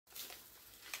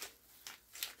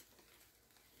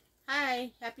Hi,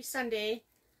 happy Sunday.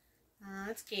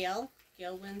 It's Gail.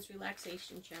 Gail Wins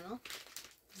Relaxation Channel.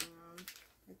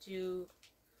 I do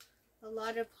a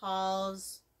lot of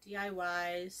hauls,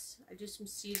 DIYs. I do some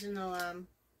seasonal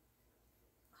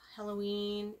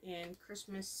Halloween and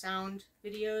Christmas sound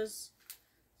videos.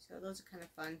 So those are kind of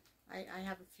fun. I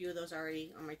have a few of those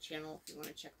already on my channel if you want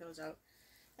to check those out.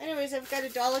 Anyways, I've got a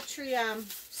Dollar Tree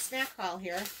snack haul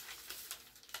here.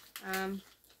 I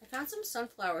found some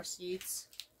sunflower seeds.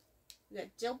 We got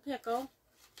dill pickle,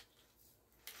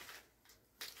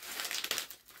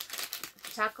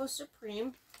 Taco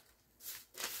Supreme,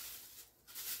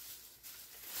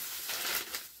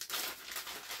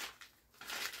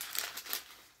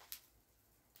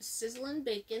 sizzling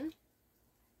bacon,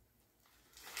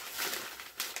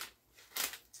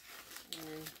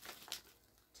 and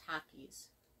Takis.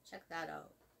 Check that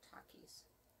out. Takis.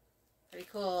 Pretty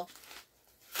cool.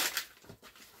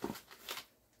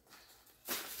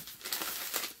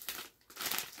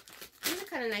 These are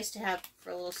kind of nice to have for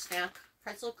a little snack.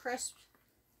 Pretzel crisp.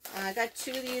 I got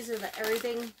two of these of the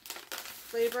everything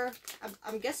flavor.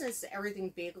 I'm guessing it's the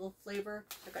everything bagel flavor.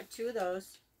 I got two of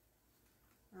those.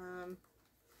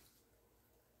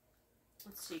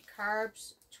 Let's see,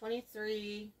 carbs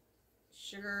 23,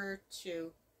 sugar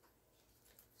 2.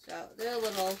 So they're a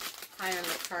little high on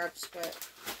the carbs, but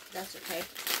that's okay.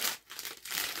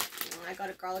 I got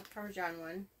a garlic parmesan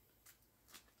one.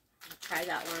 I'll try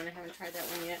that one. I haven't tried that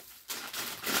one yet.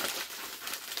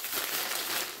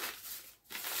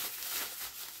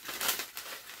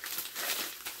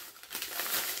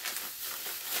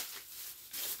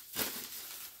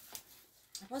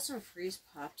 I bought some Freeze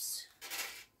Pops.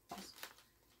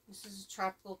 This is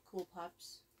Tropical Cool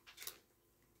Pops.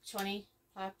 20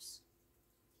 Pops.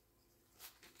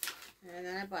 And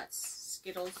then I bought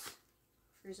Skittles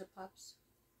Freezer Pops.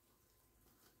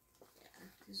 Yeah,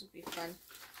 these will be fun.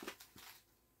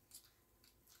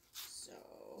 So,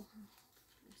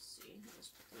 let's see. I'll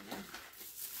just put them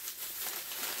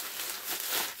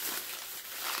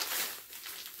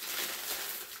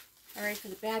there. Alright, for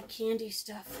the bad candy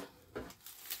stuff.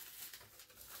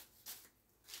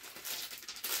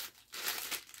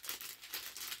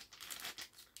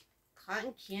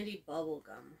 Cotton candy bubble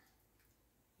gum.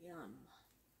 Yum.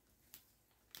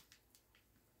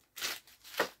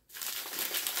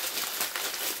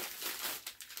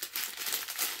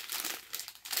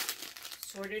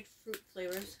 Sorted fruit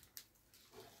flavors.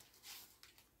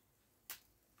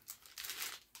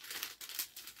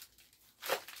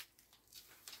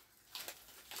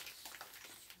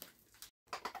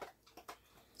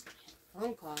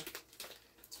 Phone call.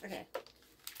 Okay.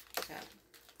 So.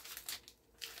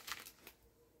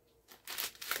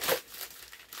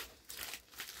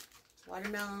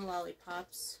 Watermelon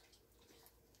lollipops.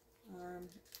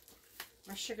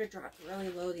 My sugar dropped really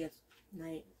low the other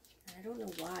night, and I don't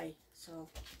know why, so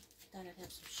I thought I'd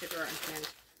have some sugar on hand.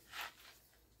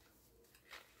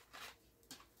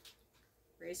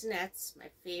 Raisinets, my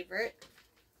favorite.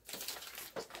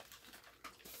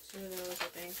 Two of those, I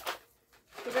think.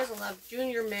 Who doesn't love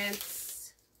Junior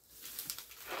Mints?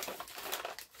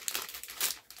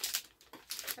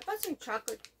 I bought some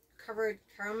chocolate covered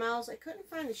caramels. I couldn't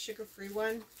find the sugar-free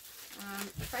one.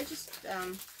 If I just,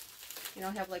 you know,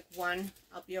 have like one,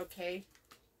 I'll be okay.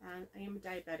 I am a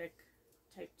diabetic,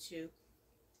 type 2.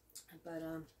 But,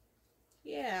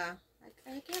 yeah,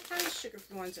 I can't find the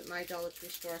sugar-free ones at my Dollar Tree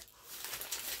store.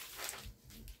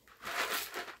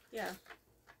 Yeah.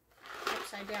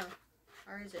 Upside down.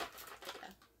 Or is it?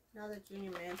 Yeah. Another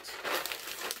Junior Mint.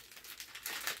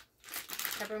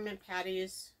 Peppermint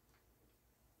patties.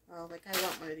 Oh, like I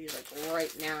want one of these like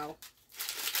right now.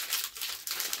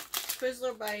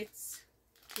 Twizzler Bites.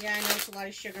 Yeah, I know it's a lot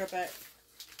of sugar, but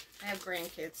I have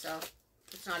grandkids, so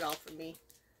it's not all for me.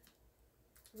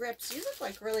 Rips. These look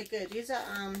like really good. These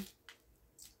are,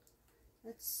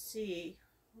 let's see.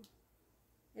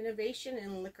 Innovation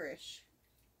in Licorice.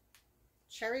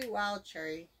 Cherry Wild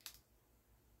Cherry.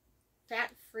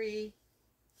 Fat-free,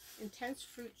 intense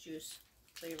fruit juice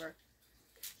flavor.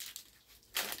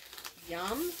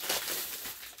 Yum.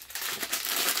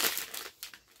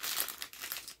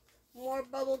 More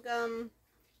bubble gum.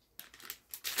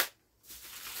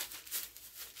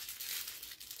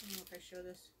 I don't know if I show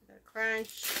this. I got a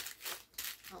Crunch.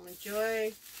 Almond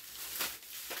Joy.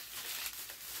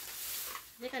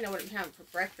 I think I know what I'm having for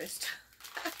breakfast.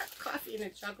 Coffee and a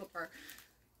chocolate bar.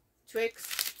 Twix.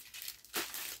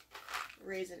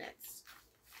 Raisinets.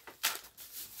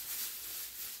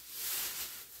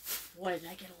 Boy, did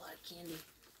I get a lot of candy.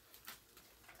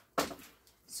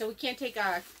 So we can't take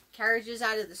our carriages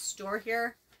out of the store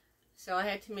here. So I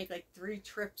had to make like 3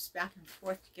 trips back and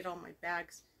forth to get all my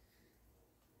bags.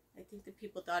 I think the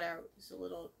people thought I was a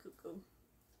little cuckoo.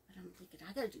 But I'm thinking,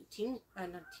 I gotta do not Team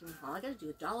Haul, I gotta do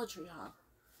a Dollar Tree haul.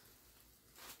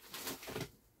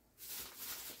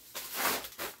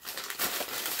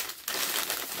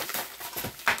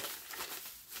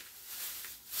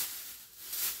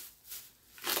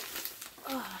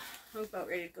 Oh, I'm about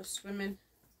ready to go swimming.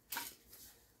 It's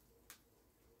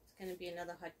gonna be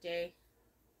another hot day.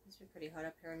 It's been pretty hot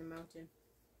up here on the mountain.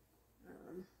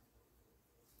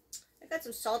 I got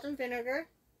some salt and vinegar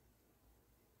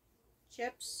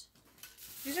chips.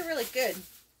 These are really good.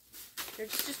 They're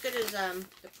just as good as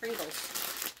the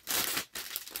Pringles.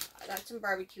 I got some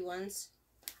barbecue ones.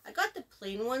 I got the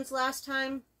plain ones last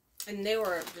time, and they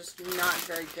were just not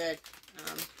very good.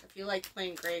 I feel like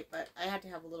plain great, but I had to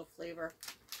have a little flavor,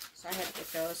 so I had to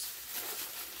get those.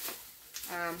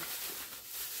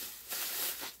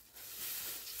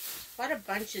 Bought a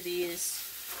bunch of these.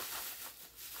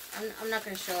 I'm not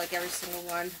going to show like every single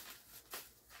one.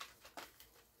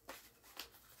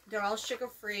 They're all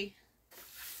sugar-free.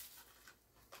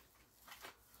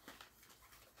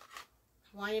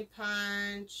 Hawaiian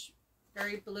Punch,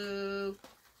 Berry Blue,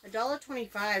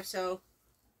 $1.25, so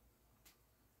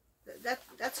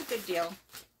that's a good deal.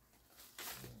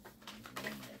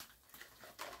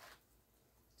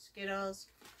 Skittles,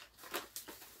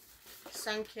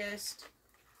 Sunkissed.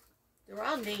 They're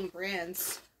all name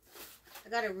brands. I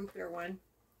got a root beer one.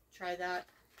 Try that.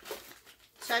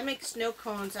 So I make snow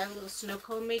cones. I have a little snow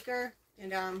cone maker,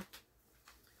 and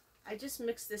I just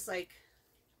mix this like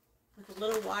with a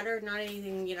little water, not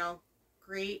anything, you know,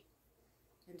 great.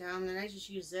 And then I just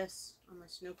use this on my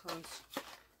snow cones.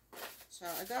 So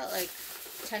I got like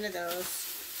 10 of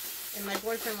those, and my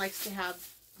boyfriend likes to have,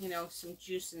 you know, some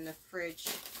juice in the fridge.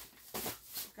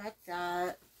 Got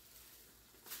that.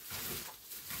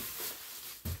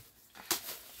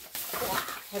 Wow,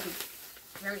 heavy,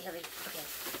 very heavy. Okay.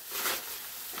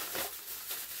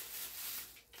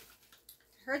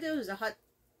 I heard there was a hot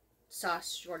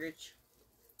sauce shortage.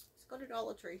 Let's go to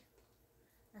Dollar Tree.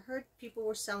 I heard people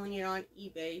were selling it on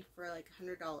eBay for like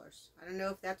 $100. I don't know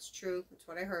if that's true. That's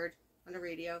what I heard on the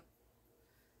radio.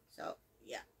 So,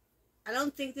 yeah. I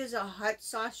don't think there's a hot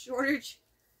sauce shortage.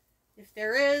 If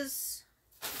there is,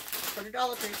 go to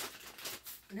Dollar Tree.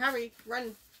 And hurry.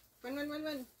 Run. Run, run, run,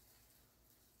 run.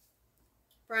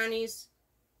 Brownies.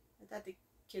 I thought the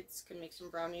kids could make some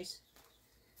brownies.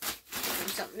 Give them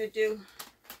something to do.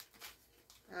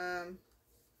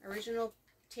 Original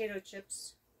potato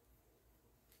chips.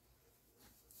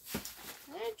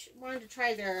 I wanted to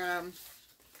try their,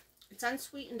 it's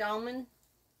unsweetened almond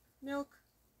milk.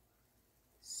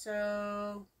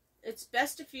 So, it's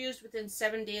best diffused within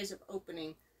 7 days of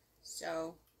opening.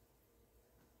 So,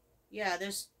 yeah,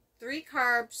 there's 3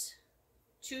 carbs,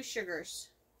 2 sugars.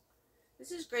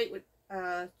 This is great with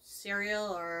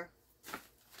cereal or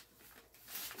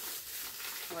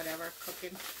whatever,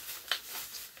 cooking.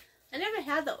 I never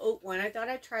had the oat one. I thought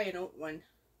I'd try an oat one.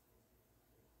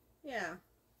 Yeah.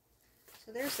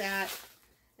 So there's that.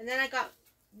 And then I got,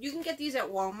 you can get these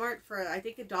at Walmart for, I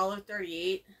think,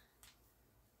 $1.38.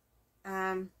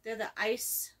 They're the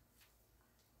ice.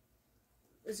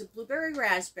 There's a blueberry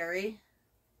raspberry.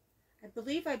 I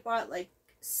believe I bought like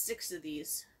 6 of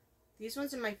these. These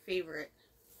ones are my favorite.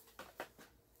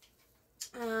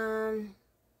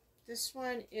 This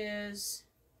one is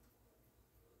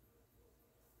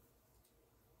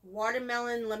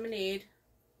watermelon lemonade.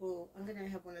 Oh, I'm gonna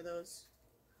have one of those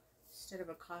instead of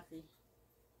a coffee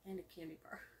and a candy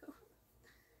bar.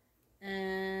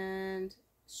 And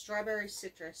strawberry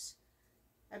citrus.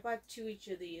 I bought 2 each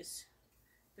of these,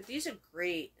 but these are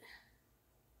great.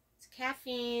 It's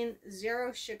caffeine,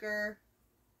 0 sugar.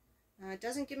 It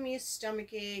doesn't give me a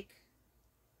stomach ache.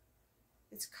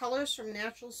 It's colors from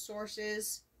natural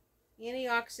sources,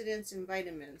 antioxidants, and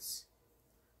vitamins.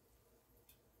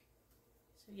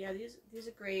 So yeah, these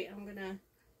are great. I'm gonna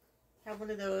have one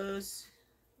of those.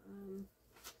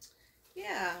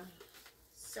 Yeah.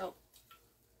 So,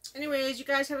 anyways, you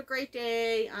guys have a great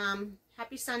day.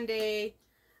 Happy Sunday.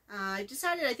 I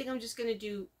decided I think I'm just gonna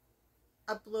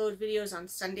upload videos on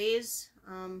Sundays.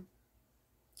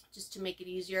 Just to make it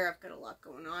easier. I've got a lot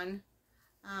going on.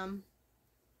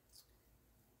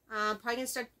 Probably gonna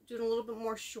start doing a little bit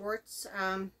more shorts.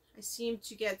 I seem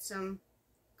to get some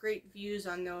great views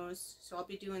on those, so I'll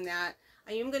be doing that.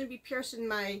 I am going to be piercing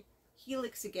my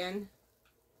helix again.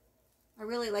 I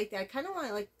really like that. I kind of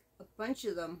want like a bunch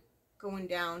of them going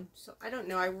down, so I don't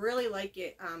know. I really like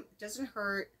it. It doesn't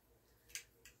hurt.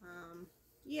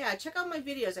 Yeah, check out my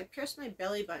videos. I pierced my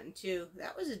belly button too.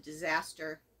 That was a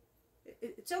disaster.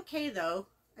 It's okay though.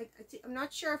 I'm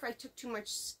not sure if I took too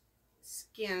much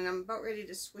skin, and I'm about ready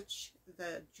to switch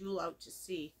the jewel out to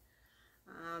see.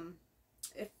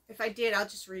 If I did, I'll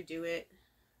just redo it.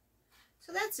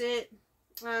 So that's it.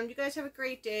 You guys have a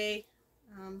great day.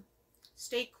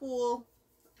 Stay cool.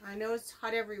 I know it's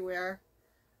hot everywhere.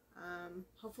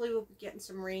 Hopefully we'll be getting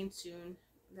some rain soon.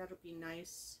 That'll be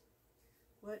nice.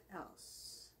 What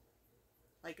else?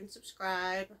 Like and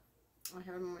subscribe. I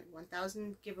have my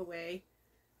 1,000 giveaway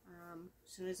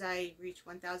as soon as I reach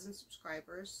 1,000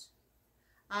 subscribers.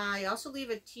 I also leave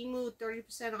a Temu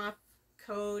 30% off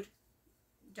code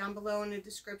down below in the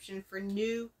description for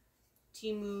new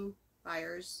Temu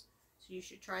buyers. So you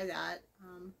should try that.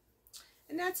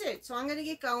 And that's it. So I'm going to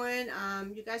get going.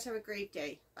 You guys have a great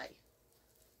day. Bye.